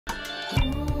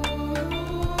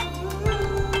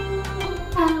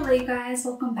Hello you guys,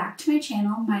 welcome back to my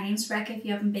channel. My name's Rebecca. If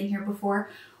you haven't been here before,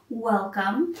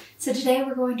 welcome. So today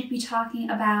we're going to be talking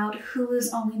about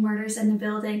Hulu's Only Murders in the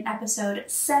Building, episode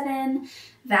 7,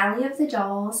 Valley of the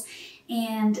Dolls.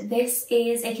 And this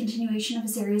is a continuation of a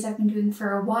series I've been doing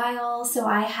for a while. So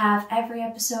I have every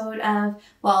episode of,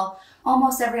 well,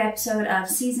 almost every episode of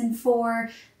season 4,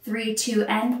 3, 2,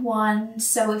 and 1.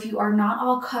 So if you are not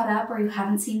all caught up or you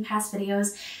haven't seen past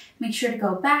videos, make sure to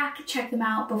go back, check them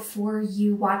out before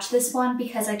you watch this one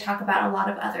because I talk about a lot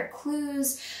of other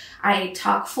clues. I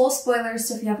talk full spoilers,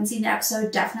 so if you haven't seen the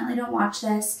episode, definitely don't watch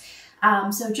this.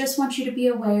 So just want you to be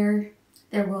aware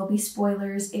there will be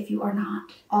spoilers if you are not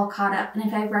all caught up. And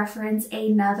if I reference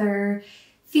another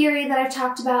theory that I've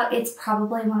talked about, it's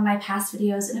probably in one of my past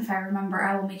videos, and if I remember,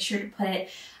 I will make sure to put it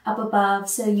up above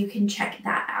so you can check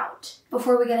that out.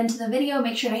 Before we get into the video,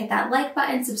 make sure to hit that like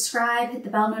button, subscribe, hit the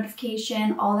bell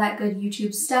notification, all that good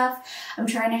YouTube stuff. I'm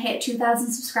trying to hit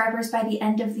 2,000 subscribers by the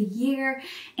end of the year,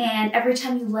 and every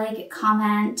time you like,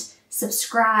 comment,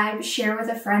 subscribe, share with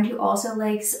a friend who also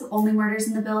likes Only Murders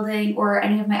in the Building or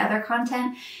any of my other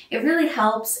content. It really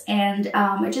helps, and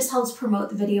it just helps promote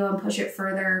the video and push it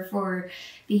further for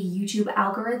the YouTube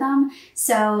algorithm.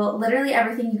 So literally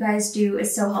everything you guys do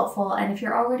is so helpful, and if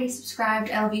you're already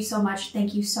subscribed, I love you so much.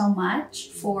 Thank you so much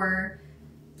for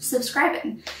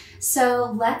subscribing.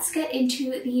 So let's get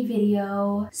into the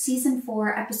video. Season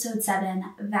 4, episode 7,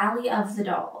 Valley of the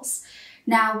Dolls.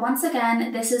 Now, once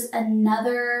again, this is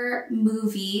another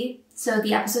movie. So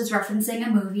the episode's referencing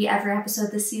a movie. Every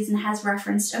episode this season has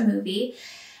referenced a movie.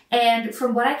 And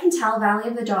from what I can tell, Valley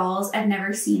of the Dolls, I've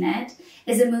never seen it,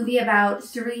 is a movie about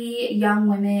 3 young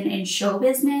women in show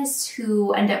business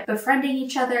who end up befriending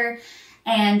each other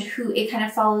and who it kind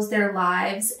of follows their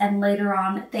lives. And later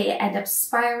on, they end up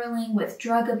spiraling with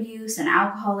drug abuse and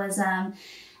alcoholism.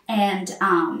 And,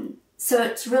 so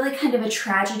it's really kind of a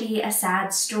tragedy, a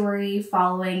sad story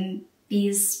following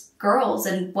these girls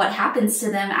and what happens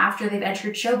to them after they've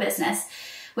entered show business,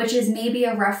 which is maybe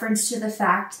a reference to the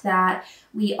fact that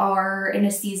we are in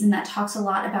a season that talks a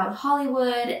lot about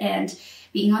Hollywood and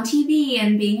being on TV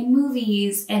and being in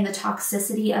movies and the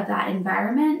toxicity of that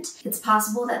environment. It's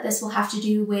possible that this will have to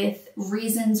do with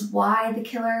reasons why the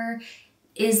killer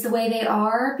is the way they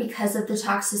are because of the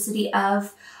toxicity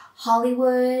of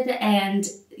Hollywood, and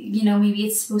you know, maybe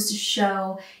it's supposed to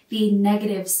show the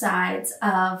negative sides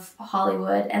of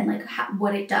Hollywood and like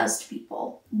what it does to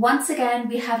people. Once again,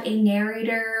 we have a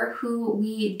narrator who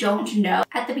we don't know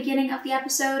at the beginning of the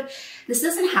episode. This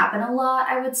doesn't happen a lot,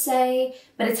 I would say,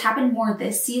 but it's happened more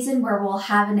this season where we'll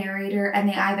have a narrator and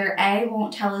they either A,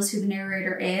 won't tell us who the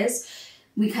narrator is,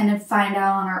 we kind of find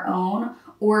out on our own,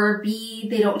 or B,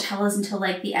 they don't tell us until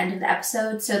like the end of the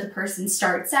episode. So the person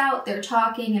starts out, they're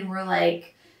talking, and we're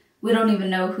like, we don't even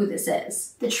know who this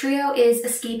is. The trio is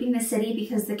escaping the city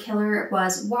because the killer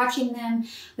was watching them.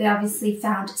 We obviously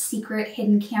found secret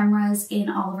hidden cameras in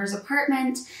Oliver's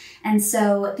apartment. And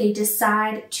so they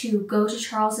decide to go to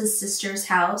Charles's sister's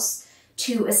house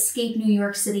to escape New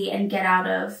York City and get out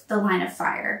of the line of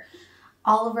fire.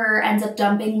 Oliver ends up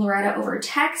dumping Loretta over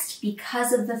text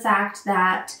because of the fact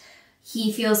that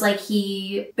he feels like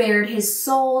he bared his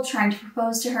soul trying to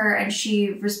propose to her, and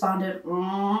she responded,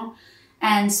 "Aww."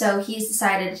 And so he's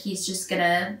decided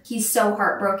he's so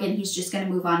heartbroken, he's just gonna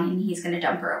move on and he's gonna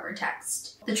dump her over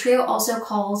text. The trio also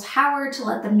calls Howard to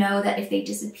let them know that if they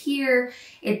disappear,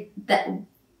 that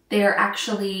they're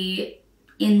actually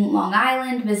in Long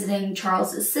Island visiting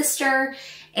Charles's sister,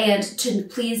 and to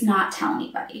please not tell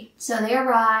anybody. So they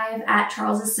arrive at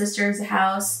Charles's sister's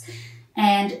house,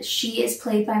 and she is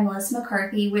played by Melissa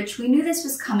McCarthy, which we knew this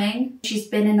was coming. She's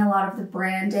been in a lot of the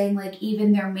branding, like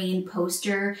even their main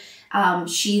poster.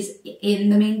 She's in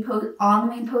the on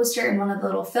the main poster in one of the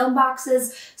little film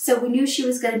boxes. So we knew she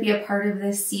was going to be a part of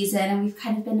this season, and we've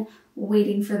kind of been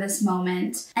waiting for this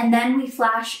moment. And then we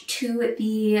flash to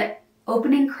the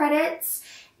opening credits,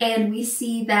 and we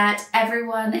see that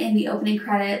everyone in the opening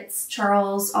credits,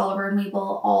 Charles, Oliver, and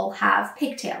Mabel, all have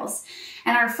pigtails.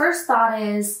 And our first thought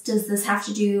is, does this have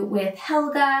to do with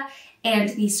Helga and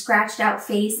the scratched out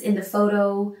face in the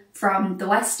photo from the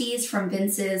Westies from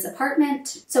Vince's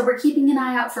apartment? So we're keeping an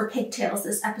eye out for pigtails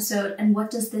this episode, and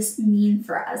what does this mean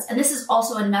for us? And this is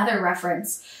also another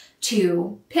reference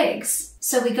to pigs.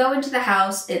 So we go into the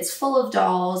house, it's full of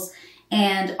dolls,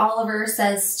 and Oliver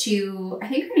says to, I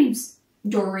think her name's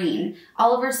Doreen.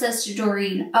 Oliver says to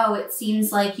Doreen, "Oh, it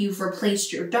seems like you've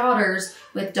replaced your daughters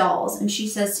with dolls." And she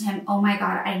says to him, "Oh my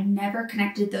God, I never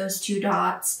connected those 2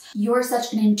 dots. You're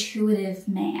such an intuitive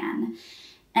man."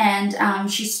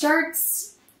 And she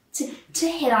starts to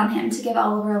hit on him, to give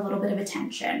Oliver a little bit of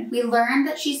attention. We learn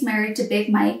that she's married to Big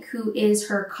Mike, who is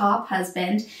her cop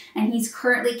husband, and he's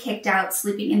currently kicked out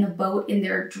sleeping in the boat in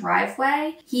their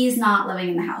driveway. He's not living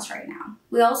in the house right now.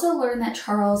 We also learn that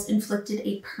Charles inflicted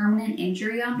a permanent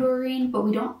injury on Doreen, but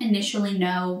we don't initially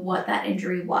know what that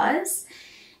injury was.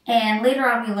 And later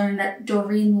on we learn that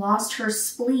Doreen lost her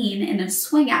spleen in a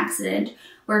swing accident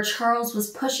where Charles was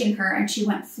pushing her and she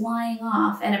went flying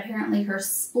off, and apparently her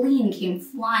spleen came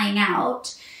flying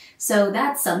out. So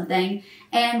that's something.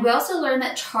 And we also learned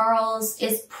that Charles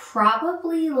is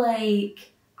probably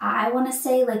like, I want to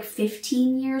say like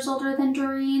 15 years older than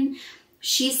Doreen.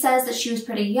 She says that she was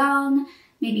pretty young,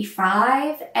 maybe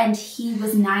 5, and he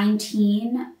was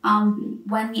 19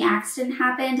 when the accident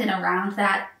happened and around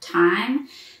that time.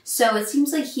 So it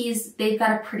seems like they've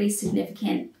got a pretty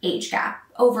significant age gap,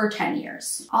 over 10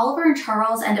 years. Oliver and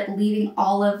Charles end up leaving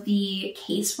all of the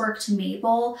casework to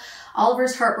Mabel.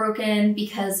 Oliver's heartbroken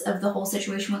because of the whole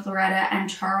situation with Loretta, and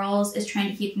Charles is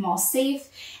trying to keep them all safe,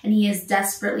 and he is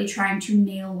desperately trying to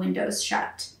nail windows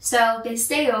shut. So they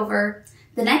stay over.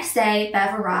 The next day,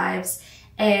 Bev arrives,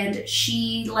 and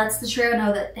she lets the trio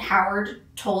know that Howard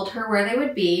told her where they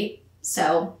would be.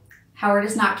 So Howard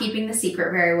is not keeping the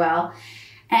secret very well.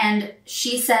 And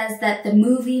she says that the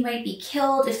movie might be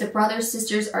killed if the brothers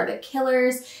sisters are the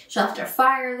killers. She'll have to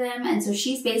fire them. And so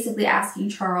she's basically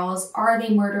asking Charles, are they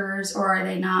murderers or are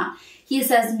they not? He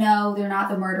says, no, they're not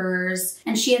the murderers.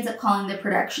 And she ends up calling the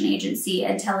production agency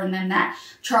and telling them that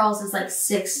Charles is like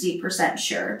 60%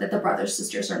 sure that the brothers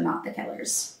sisters are not the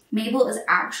killers. Mabel is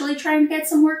actually trying to get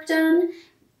some work done,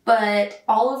 but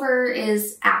Oliver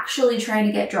is actually trying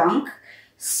to get drunk.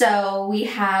 So we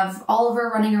have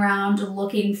Oliver running around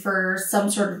looking for some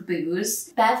sort of booze.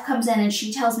 Bev comes in and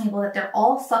she tells Mabel that they're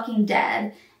all fucking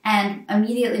dead. And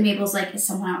immediately Mabel's like, is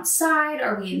someone outside?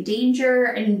 Are we in danger?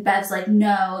 And Bev's like,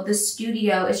 no, the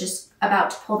studio is just about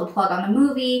to pull the plug on the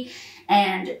movie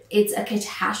and it's a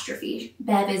catastrophe.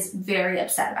 Bev is very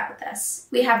upset about this.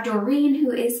 We have Doreen,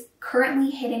 who is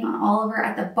currently hitting on Oliver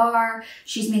at the bar.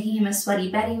 She's making him a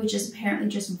Sweaty Betty, which is apparently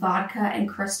just vodka and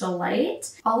Crystal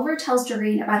Light. Oliver tells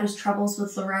Doreen about his troubles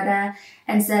with Loretta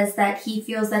and says that he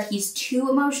feels that he's too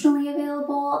emotionally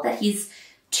available, that he's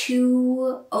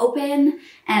too open,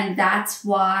 and that's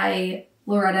why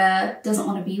Loretta doesn't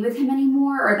want to be with him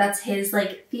anymore, or that's his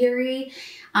like theory,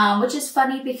 which is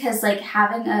funny because like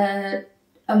having a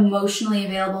emotionally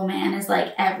available man is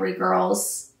like every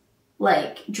girl's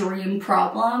like dream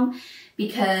problem,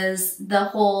 because the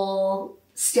whole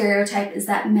stereotype is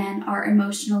that men are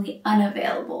emotionally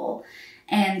unavailable.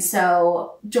 And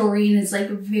so Doreen is like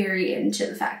very into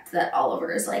the fact that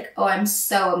Oliver is like, oh, I'm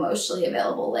so emotionally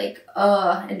available, like,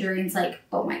 and Doreen's like,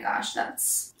 oh my gosh,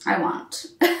 I want.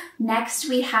 Next,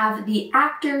 we have the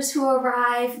actors who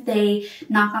arrive. They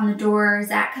knock on the door.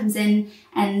 Zach comes in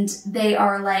and they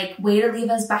are like, way to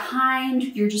leave us behind.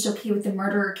 You're just okay with the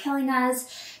murderer killing us.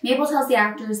 Mabel tells the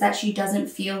actors that she doesn't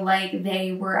feel like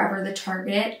they were ever the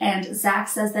target. And Zach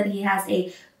says that he has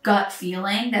a gut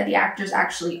feeling that the actors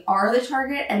actually are the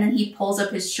target. And then he pulls up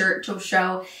his shirt to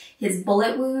show his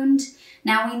bullet wound.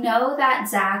 Now we know that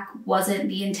Zach wasn't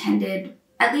the intended,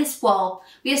 at least, well,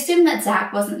 we assume that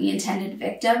Zach wasn't the intended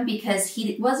victim because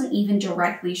he wasn't even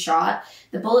directly shot.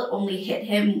 The bullet only hit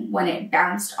him when it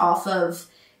bounced off of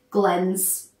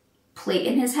Glenn's plate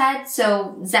in his head.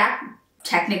 So Zach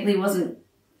technically wasn't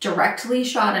directly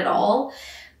shot at all.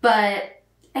 But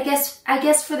I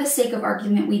guess for the sake of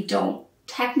argument, we don't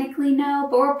technically know,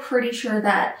 but we're pretty sure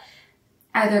that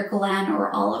either Glenn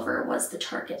or Oliver was the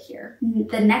target here.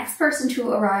 The next person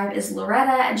to arrive is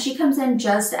Loretta, and she comes in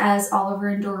just as Oliver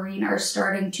and Doreen are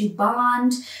starting to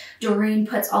bond. Doreen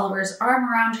puts Oliver's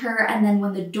arm around her, and then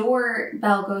when the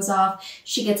doorbell goes off,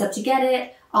 she gets up to get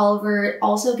it. Oliver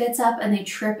also gets up and they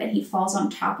trip and he falls on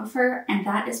top of her, and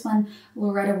that is when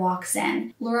Loretta walks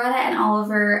in. Loretta and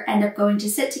Oliver end up going to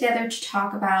sit together to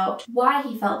talk about why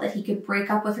he felt that he could break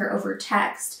up with her over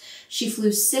text. She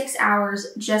flew 6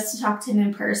 hours just to talk to him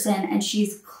in person, and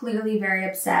she's clearly very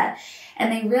upset.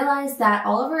 And they realize that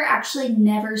Oliver actually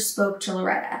never spoke to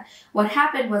Loretta. What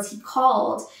happened was he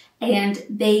called and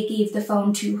they gave the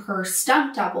phone to her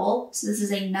stunt double, so this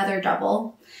is another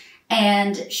double,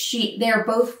 and they're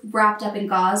both wrapped up in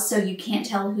gauze, so you can't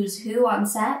tell who's who on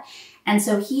set. And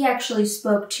so he actually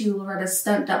spoke to Loretta's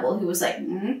stunt double, who was like,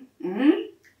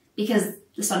 because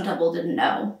the stunt double didn't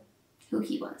know who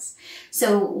he was.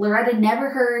 So Loretta never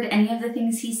heard any of the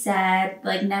things he said,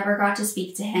 like never got to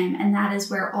speak to him, and that is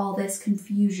where all this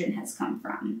confusion has come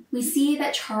from. We see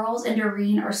that Charles and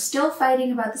Doreen are still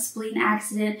fighting about the spleen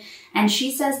accident, and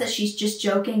she says that she's just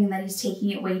joking and that he's taking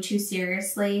it way too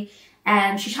seriously.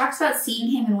 And she talks about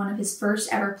seeing him in one of his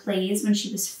first ever plays when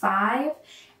she was 5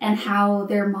 and how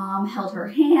their mom held her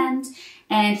hand.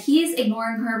 And he is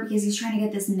ignoring her because he's trying to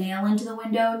get this nail into the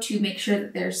window to make sure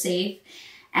that they're safe.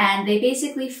 And they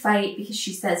basically fight because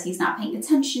she says he's not paying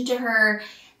attention to her.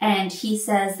 And he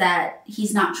says that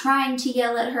he's not trying to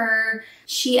yell at her.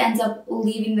 She ends up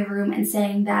leaving the room and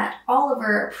saying that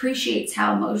Oliver appreciates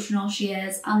how emotional she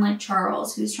is, unlike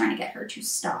Charles, who's trying to get her to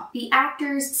stop. The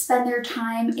actors spend their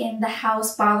time in the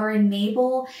house bothering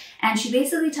Mabel, and she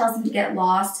basically tells them to get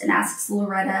lost and asks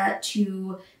Loretta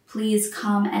to please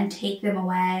come and take them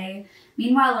away.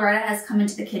 Meanwhile, Loretta has come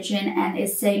into the kitchen and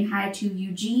is saying hi to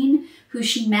Eugene, who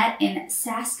she met in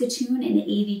Saskatoon in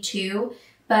 '82.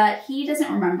 But he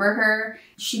doesn't remember her.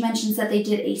 She mentions that they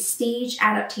did a stage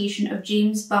adaptation of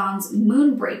James Bond's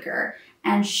Moonbreaker,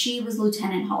 and she was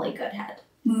Lieutenant Holly Goodhead.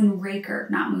 Moonraker,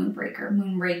 not Moonbreaker,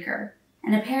 Moonraker.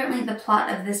 And apparently the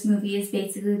plot of this movie is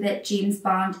basically that James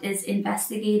Bond is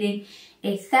investigating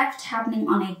a theft happening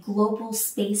on a global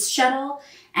space shuttle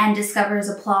and discovers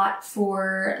a plot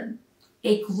for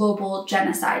a global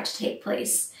genocide to take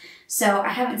place. So I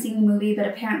haven't seen the movie, but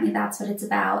apparently that's what it's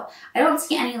about. I don't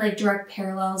see any like direct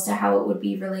parallels to how it would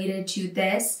be related to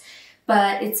this,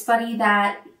 but it's funny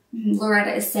that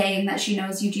Loretta is saying that she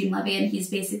knows Eugene Levy and he's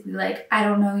basically like, I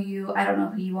don't know you, I don't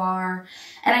know who you are.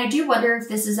 And I do wonder if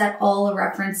this is at all a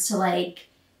reference to like,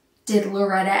 did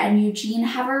Loretta and Eugene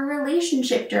have a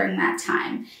relationship during that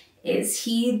time? Is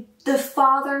he the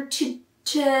father to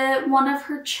one of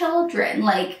her children?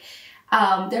 Like,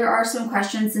 there are some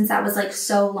questions since that was like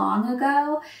so long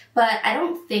ago, but I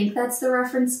don't think that's the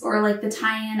reference or like the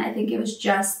tie-in. I think it was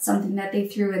just something that they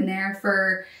threw in there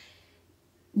for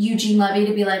Eugene Levy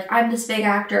to be like, I'm this big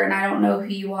actor and I don't know who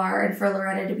you are, and for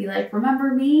Loretta to be like,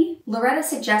 remember me? Loretta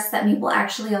suggests that Mabel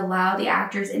actually allow the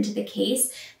actors into the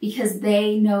case because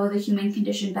they know the human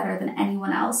condition better than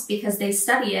anyone else because they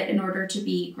study it in order to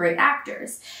be great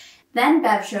actors. Then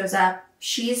Bev shows up.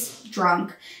 She's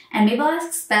drunk, and Mabel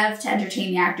asks Bev to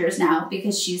entertain the actors now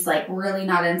because she's like really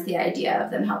not into the idea of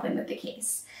them helping with the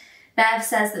case. Bev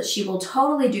says that she will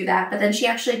totally do that, but then she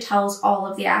actually tells all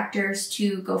of the actors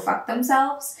to go fuck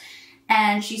themselves.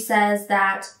 And she says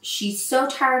that she's so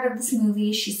tired of this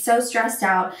movie, she's so stressed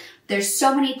out, there's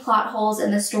so many plot holes in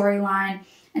the storyline,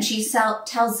 and she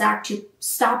tells Zach to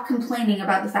stop complaining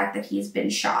about the fact that he's been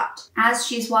shot. As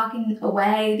she's walking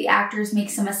away, the actors make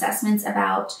some assessments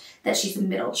about that she's a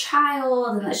middle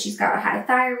child and that she's got a high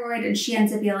thyroid, and she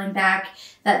ends up yelling back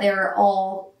that they're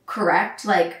all correct,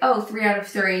 like, oh, 3 out of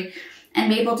 3. And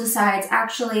Mabel decides,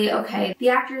 actually, okay, the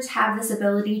actors have this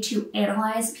ability to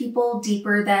analyze people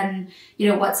deeper than, you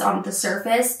know, what's on the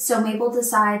surface. So Mabel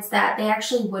decides that they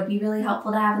actually would be really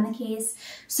helpful to have in the case.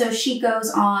 So she goes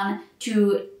on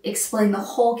to explain the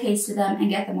whole case to them and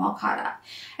get them all caught up.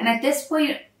 And at this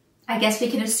point, I guess we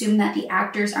can assume that the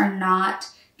actors are not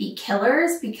the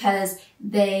killers because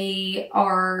they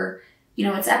are, you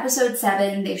know, it's episode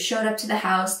 7. They've showed up to the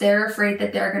house. They're afraid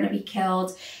that they're going to be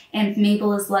killed. And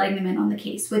Mabel is letting them in on the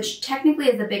case, which technically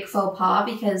is a big faux pas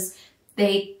because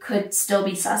they could still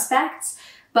be suspects.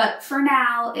 But for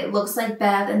now, it looks like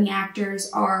Bev and the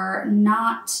actors are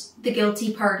not the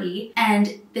guilty party.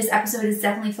 And this episode is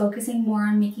definitely focusing more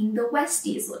on making the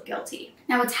Westies look guilty.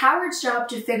 Now, it's Howard's job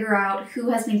to figure out who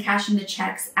has been cashing the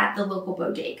checks at the local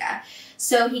bodega.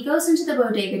 So he goes into the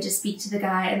bodega to speak to the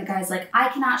guy, and the guy's like, I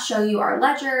cannot show you our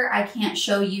ledger. I can't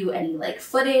show you any like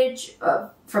footage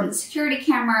from the security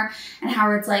camera. And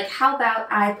Howard's like, how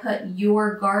about I put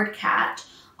your guard cat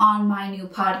on my new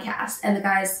podcast? And the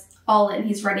guy's all in.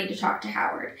 He's ready to talk to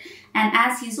Howard. And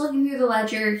as he's looking through the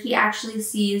ledger, he actually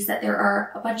sees that there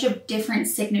are a bunch of different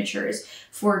signatures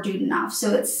for Dudenoff.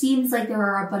 So it seems like there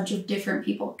are a bunch of different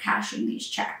people cashing these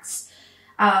checks.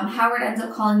 Howard ends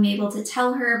up calling Mabel to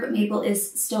tell her, but Mabel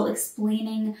is still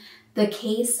explaining the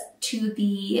case to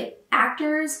the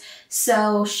actors.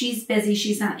 So she's busy.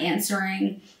 She's not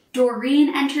answering.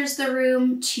 Doreen enters the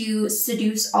room to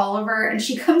seduce Oliver, and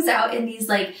she comes out in these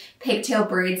like pigtail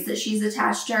braids that she's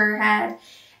attached to her head.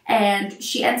 And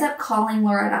she ends up calling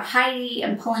Loretta Heidi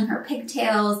and pulling her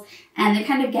pigtails, and they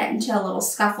kind of get into a little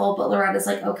scuffle, but Loretta's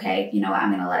like, okay, you know what,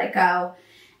 I'm gonna let it go.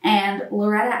 And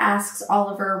Loretta asks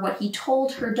Oliver what he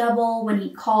told her double when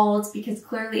he called, because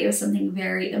clearly it was something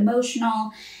very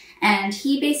emotional. And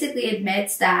he basically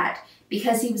admits that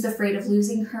because he was afraid of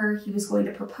losing her, he was going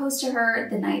to propose to her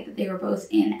the night that they were both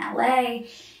in LA,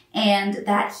 and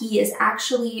that he is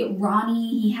actually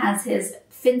Ronnie. He has his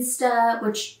Finsta,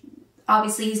 which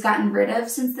obviously he's gotten rid of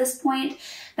since this point,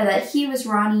 but that he was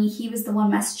Ronnie. He was the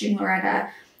one messaging Loretta.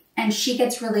 And she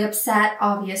gets really upset,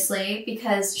 obviously,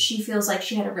 because she feels like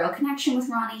she had a real connection with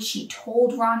Ronnie. She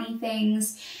told Ronnie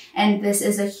things, and this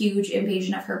is a huge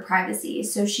invasion of her privacy.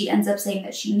 So she ends up saying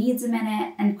that she needs a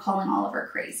minute and calling Oliver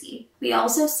crazy. We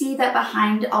also see that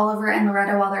behind Oliver and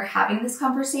Loretta, while they're having this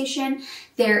conversation,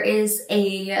 there is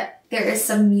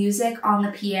some music on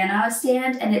the piano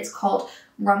stand, and it's called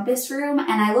Rumpus Room.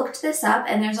 And I looked this up,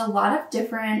 and there's a lot of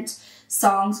different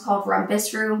songs called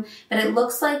Rumpus Room, but it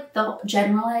looks like the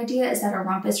general idea is that a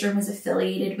rumpus room is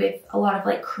affiliated with a lot of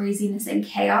like craziness and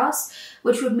chaos,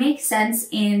 which would make sense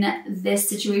in this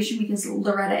situation because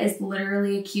Loretta is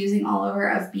literally accusing Oliver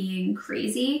of being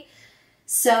crazy.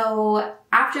 So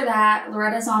after that,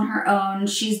 Loretta's on her own.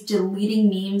 She's deleting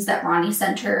memes that Ronnie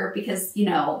sent her because, you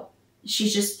know,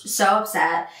 she's just so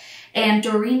upset. And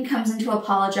Doreen comes in to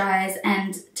apologize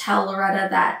and tell Loretta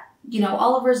that, you know,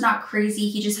 Oliver's not crazy,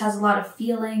 he just has a lot of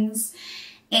feelings.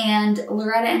 And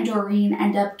Loretta and Doreen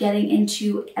end up getting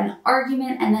into an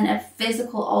argument and then a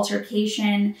physical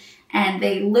altercation, and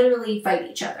they literally fight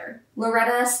each other.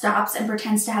 Loretta stops and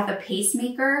pretends to have a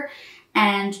pacemaker,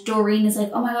 and Doreen is like,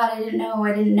 oh my god, I didn't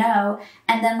know.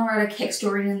 And then Loretta kicks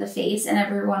Doreen in the face, and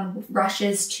everyone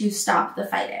rushes to stop the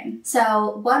fighting.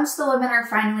 So once the women are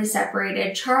finally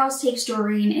separated, Charles takes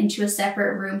Doreen into a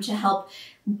separate room to help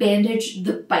bandage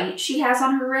the bite she has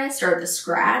on her wrist, or the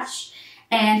scratch.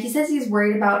 And he says he's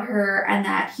worried about her and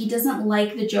that he doesn't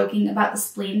like the joking about the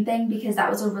spleen thing because that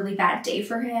was a really bad day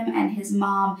for him, and his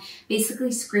mom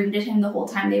basically screamed at him the whole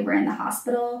time they were in the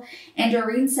hospital. And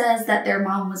Doreen says that their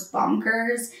mom was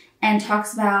bonkers and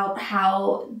talks about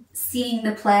how seeing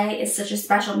the play is such a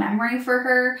special memory for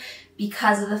her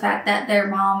because of the fact that their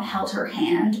mom held her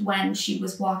hand when she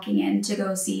was walking in to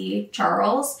go see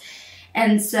Charles.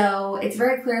 And so it's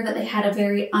very clear that they had a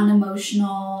very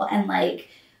unemotional and like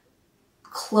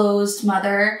closed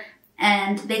mother,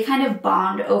 and they kind of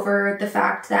bond over the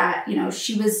fact that, you know,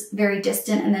 she was very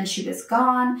distant and then she was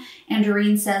gone. And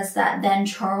Doreen says that then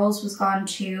Charles was gone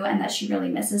too and that she really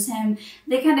misses him.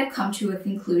 They kind of come to a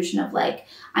conclusion of like,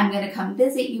 I'm going to come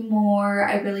visit you more.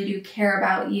 I really do care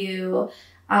about you.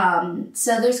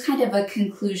 So there's kind of a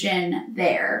conclusion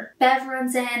there. Bev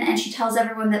runs in and she tells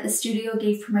everyone that the studio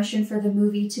gave permission for the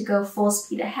movie to go full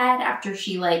speed ahead after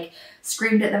she like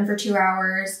screamed at them for 2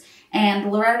 hours.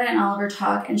 And Loretta and Oliver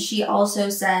talk, and she also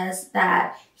says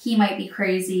that he might be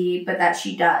crazy, but that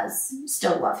she does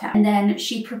still love him. And then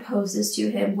she proposes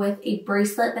to him with a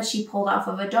bracelet that she pulled off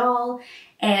of a doll,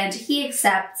 and he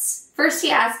accepts. First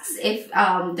he asks if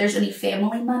there's any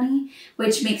family money,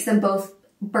 which makes them both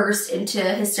burst into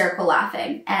hysterical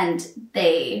laughing, and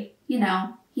they, you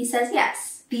know, he says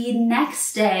yes. The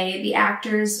next day, the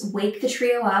actors wake the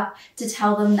trio up to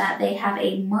tell them that they have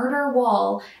a murder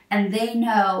wall and they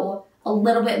know a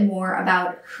little bit more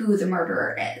about who the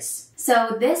murderer is.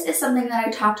 So this is something that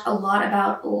I talked a lot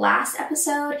about last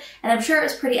episode, and I'm sure it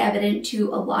was pretty evident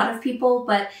to a lot of people,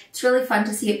 but it's really fun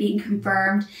to see it being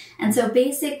confirmed. And so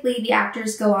basically the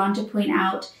actors go on to point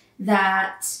out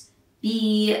that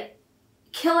the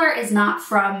killer is not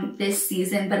from this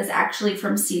season, but is actually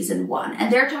from season 1.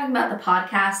 And they're talking about the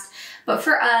podcast, but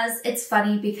for us, it's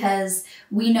funny because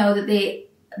we know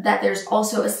that there's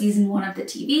also a season 1 of the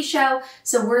TV show.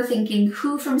 So we're thinking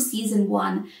who from season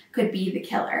 1 could be the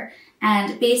killer.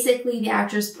 And basically the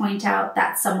actors point out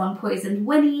that someone poisoned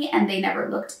Winnie and they never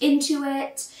looked into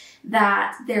it,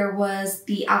 that there was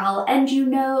the I'll end you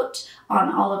note on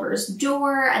Oliver's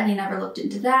door and they never looked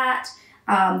into that.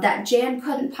 That Jan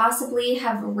couldn't possibly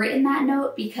have written that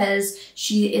note because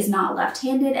she is not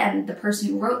left-handed and the person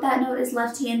who wrote that note is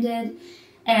left-handed,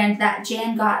 and that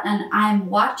Jan got an I'm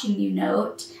watching you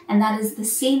note, and that is the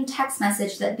same text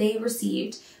message that they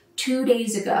received 2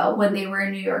 days ago when they were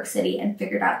in New York City and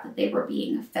figured out that they were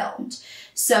being filmed.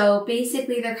 So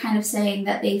basically they're kind of saying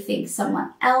that they think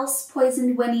someone else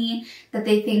poisoned Winnie, that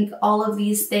they think all of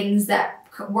these things that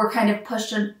were kind of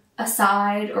pushed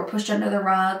aside or pushed under the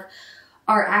rug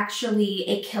are actually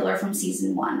a killer from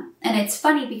season 1. And it's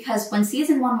funny because when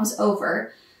season 1 was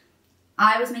over,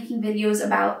 I was making videos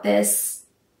about this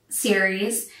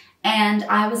series and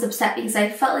I was upset because I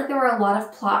felt like there were a lot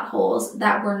of plot holes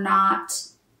that were not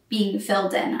being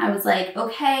filled in. I was like,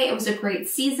 okay, it was a great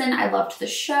season. I loved the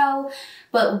show,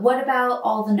 but what about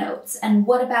all the notes? And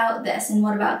what about this? And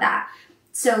what about that?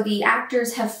 So the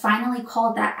actors have finally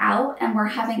called that out, and we're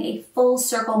having a full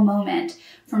circle moment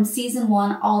from season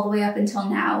 1 all the way up until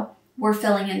now. We're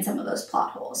filling in some of those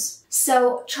plot holes.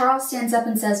 So Charles stands up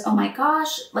and says, oh my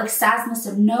gosh, like SAZZ must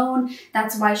have known.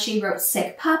 That's why she wrote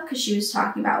Sick Pup, because she was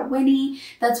talking about Winnie.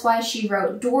 That's why she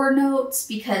wrote door notes,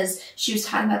 because she was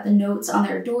talking about the notes on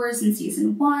their doors in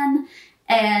season 1.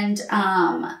 And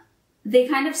they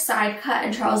kind of side cut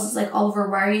and Charles is like, Oliver,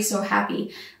 why are you so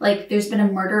happy? Like, there's been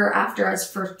a murderer after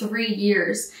us for 3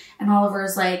 years. And Oliver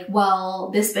is like,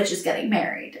 well, this bitch is getting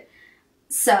married.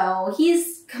 So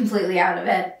he's completely out of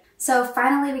it. So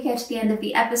finally we get to the end of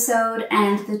the episode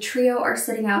and the trio are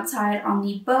sitting outside on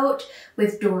the boat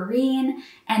with Doreen,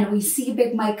 and we see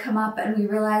Big Mike come up and we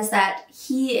realize that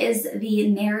he is the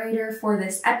narrator for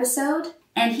this episode.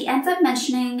 And he ends up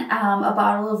mentioning a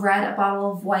bottle of red, a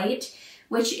bottle of white,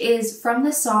 which is from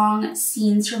the song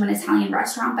Scenes from an Italian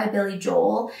Restaurant by Billy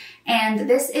Joel. And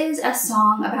this is a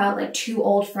song about like 2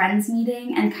 old friends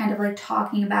meeting and kind of like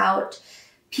talking about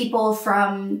people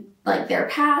from like their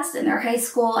past and their high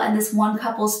school, and this one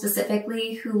couple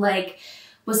specifically who like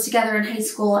was together in high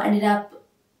school, ended up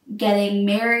getting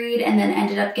married and then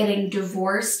ended up getting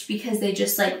divorced because they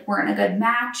just like weren't a good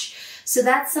match. So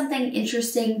that's something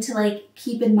interesting to like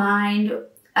keep in mind.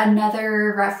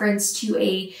 Another reference to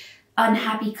a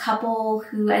unhappy couple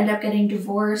who end up getting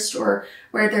divorced, or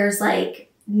where there's like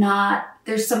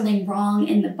there's something wrong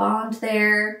in the bond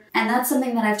there. And that's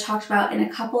something that I've talked about in a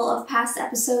couple of past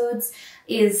episodes,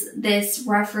 is this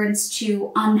reference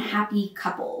to unhappy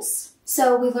couples.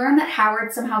 So we learn that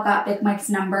Howard somehow got Big Mike's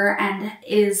number and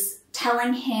is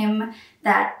telling him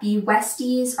that the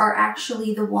Westies are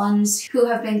actually the ones who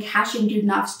have been cashing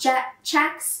Dudenoff's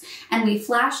checks. And we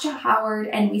flash to Howard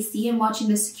and we see him watching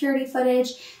the security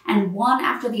footage, and one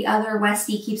after the other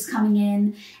Westie keeps coming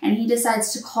in, and he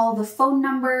decides to call the phone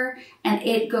number and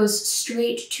it goes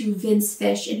straight to Vince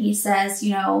Fish, and he says,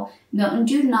 you know, Milton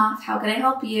Dudenoff, how can I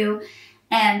help you?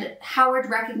 And Howard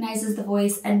recognizes the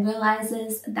voice and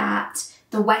realizes that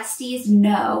the Westies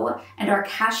know and are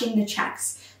cashing the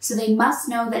checks. So they must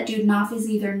know that Dudenoff is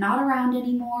either not around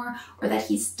anymore or that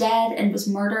he's dead and was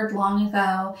murdered long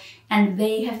ago, and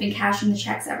they have been cashing the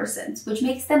checks ever since, which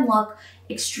makes them look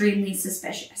extremely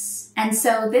suspicious. And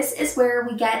so this is where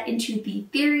we get into the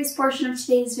theories portion of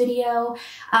today's video.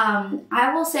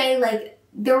 I will say, like,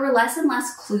 there were less and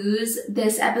less clues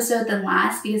this episode than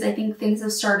last, because I think things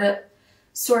have started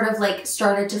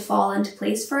to fall into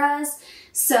place for us.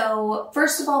 So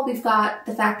first of all, we've got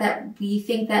the fact that we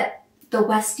think that the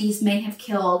Westies may have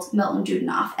killed Milton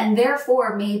Dudenoff and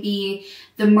therefore may be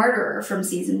the murderer from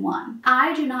season 1.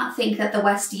 I do not think that the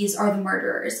Westies are the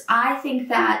murderers. I think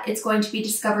that it's going to be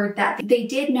discovered that they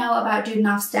did know about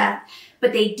Dudenoff's death,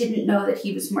 but they didn't know that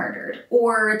he was murdered,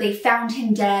 or they found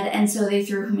him dead and so they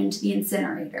threw him into the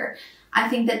incinerator. I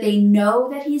think that they know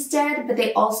that he's dead, but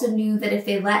they also knew that if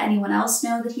they let anyone else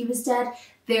know that he was dead,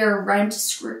 their rent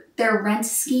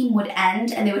scheme would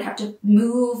end and they would have to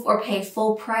move or pay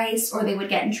full price, or they would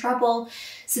get in trouble.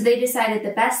 So they decided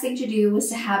the best thing to do was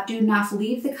to have Dudenoff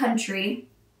leave the country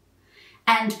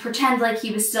and pretend like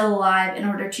he was still alive in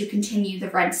order to continue the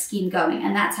rent scheme going.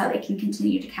 And that's how they can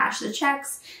continue to cash the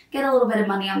checks, get a little bit of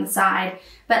money on the side.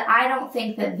 But I don't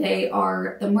think that they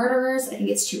are the murderers. I think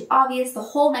it's too obvious. The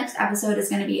whole next episode is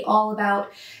going to be all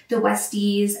about the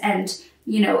Westies and,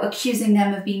 you know, accusing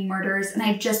them of being murderers. And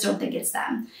I just don't think it's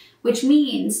them. Which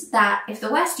means that if the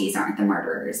Westies aren't the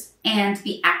murderers, and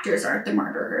the actors aren't the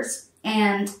murderers,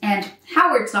 and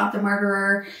Howard's not the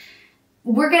murderer,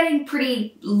 we're getting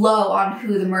pretty low on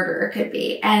who the murderer could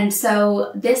be. And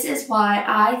so this is why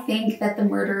I think that the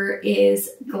murderer is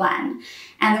Glenn.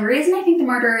 And the reason I think the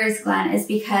murderer is Glenn is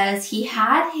because he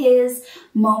had his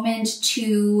moment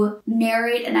to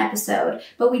narrate an episode,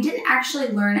 but we didn't actually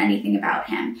learn anything about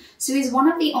him. So he's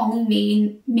one of the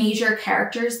only major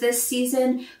characters this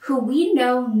season who we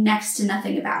know next to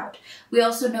nothing about. We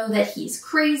also know that he's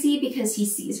crazy because he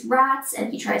sees rats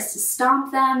and he tries to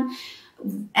stomp them.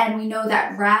 And we know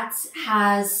that Rats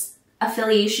has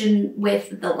affiliation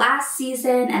with the last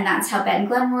season, and that's how Ben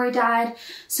Glenroy died.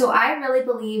 So I really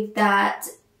believe that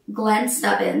Glenn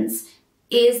Stubbins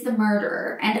is the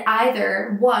murderer, and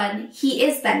either, one, he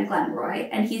is Ben Glenroy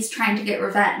and he's trying to get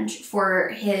revenge for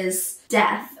his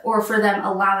death or for them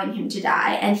allowing him to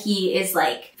die, and he is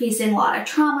like facing a lot of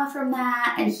trauma from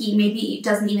that, and he maybe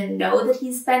doesn't even know that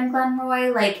he's Ben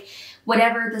Glenroy. Like,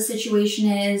 whatever the situation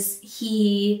is,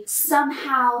 he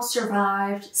somehow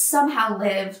survived, somehow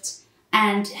lived,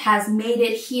 and has made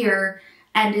it here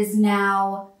and is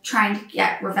now trying to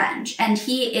get revenge. And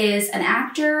he is an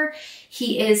actor.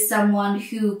 He is someone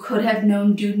who could have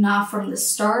known Dudenoff from the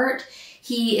start.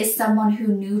 He is someone who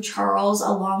knew Charles a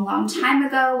long, long time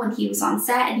ago when he was on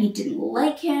set and he didn't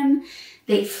like him.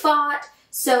 They fought.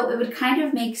 So it would kind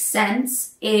of make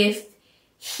sense if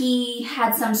he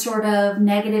had some sort of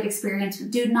negative experience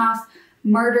with Dudenoff,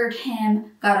 murdered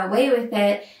him, got away with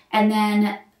it, and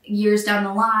then years down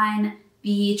the line,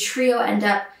 the trio end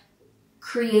up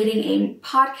creating a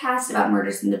podcast about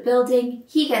murders in the building.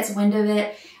 He gets wind of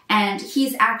it, and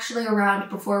he's actually around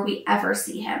before we ever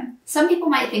see him. Some people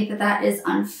might think that that is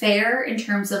unfair in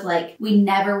terms of like, we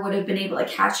never would have been able to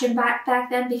catch him back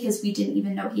then because we didn't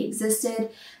even know he existed.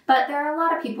 But there are a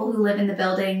lot of people who live in the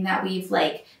building that we've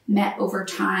like met over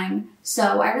time.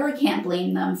 So I really can't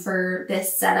blame them for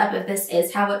this setup if this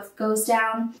is how it goes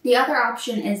down. The other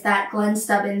option is that Glenn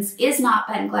Stubbins is not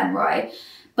Ben Glenroy,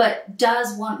 but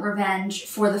does want revenge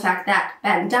for the fact that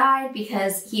Ben died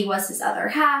because he was his other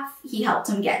half. He helped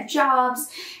him get jobs,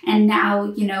 and now,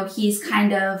 you know, he's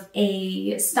kind of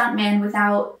a stuntman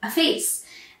without a face.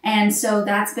 And so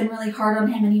that's been really hard on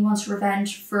him, and he wants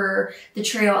revenge for the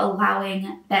trio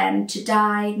allowing Ben to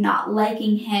die, not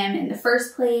liking him in the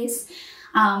first place.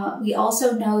 We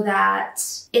also know that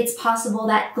it's possible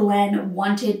that Glenn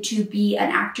wanted to be an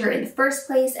actor in the first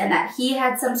place and that he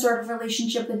had some sort of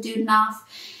relationship with Dudenoff.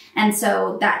 And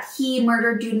so that he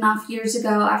murdered Dudenoff years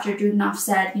ago after Dudenoff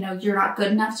said, you know, you're not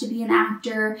good enough to be an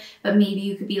actor, but maybe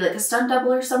you could be like a stunt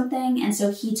double or something. And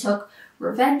so he took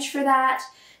revenge for that.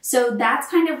 So that's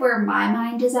kind of where my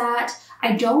mind is at.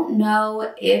 I don't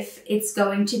know if it's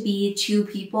going to be two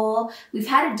people. We've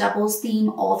had a doubles theme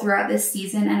all throughout this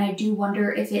season, and I do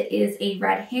wonder if it is a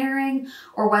red herring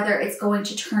or whether it's going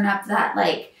to turn up that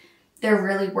like there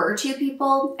really were two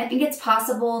people. I think it's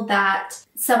possible that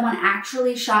someone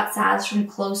actually shot SAZZ from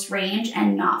close range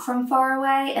and not from far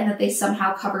away, and that they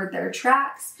somehow covered their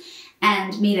tracks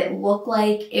and made it look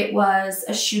like it was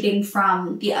a shooting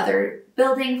from the other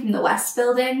building, from the west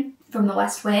building, from the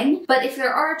west wing. But if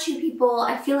there are two people,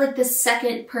 I feel like the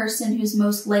second person who's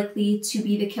most likely to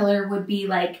be the killer would be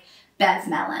like Bev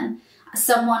Mellon.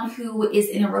 Someone who is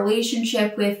in a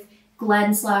relationship with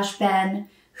Glenn/Ben,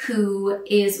 who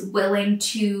is willing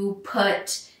to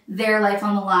put their life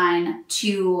on the line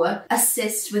to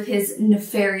assist with his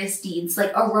nefarious deeds,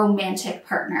 like a romantic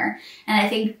partner. And I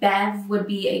think Bev would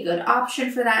be a good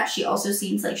option for that. She also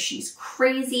seems like she's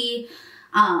crazy.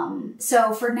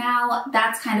 So for now,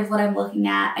 that's kind of what I'm looking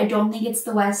at. I don't think it's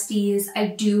the Westies. I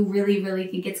do really, really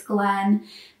think it's Glenn,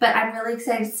 but I'm really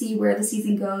excited to see where the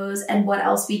season goes and what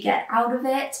else we get out of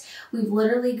it. We've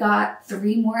literally got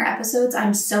 3 more episodes.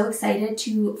 I'm so excited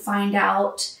to find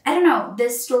out, I don't know,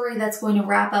 this story that's going to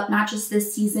wrap up not just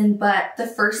this season, but the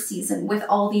first season with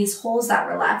all these holes that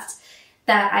were left.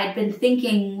 That I'd been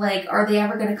thinking, like, are they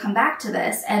ever going to come back to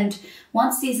this? And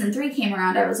once season 3 came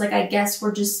around, I was like, I guess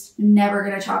we're just never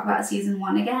going to talk about season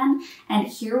 1 again. And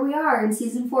here we are in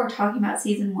season 4 talking about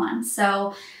season 1.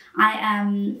 So I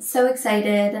am so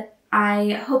excited.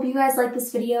 I hope you guys liked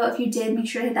this video. If you did, make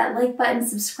sure to hit that like button,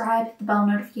 subscribe, hit the bell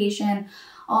notification,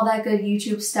 all that good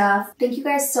YouTube stuff. Thank you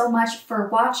guys so much for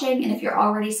watching, and if you're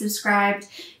already subscribed,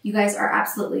 you guys are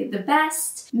absolutely the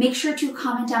best. Make sure to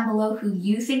comment down below who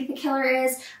you think the killer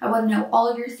is. I want to know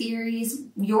all your theories,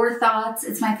 your thoughts.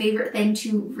 It's my favorite thing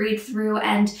to read through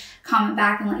and comment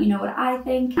back and let you know what I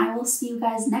think. I will see you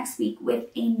guys next week with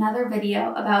another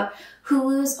video about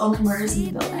Hulu's Only Murders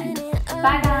in the Building.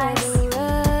 Bye guys!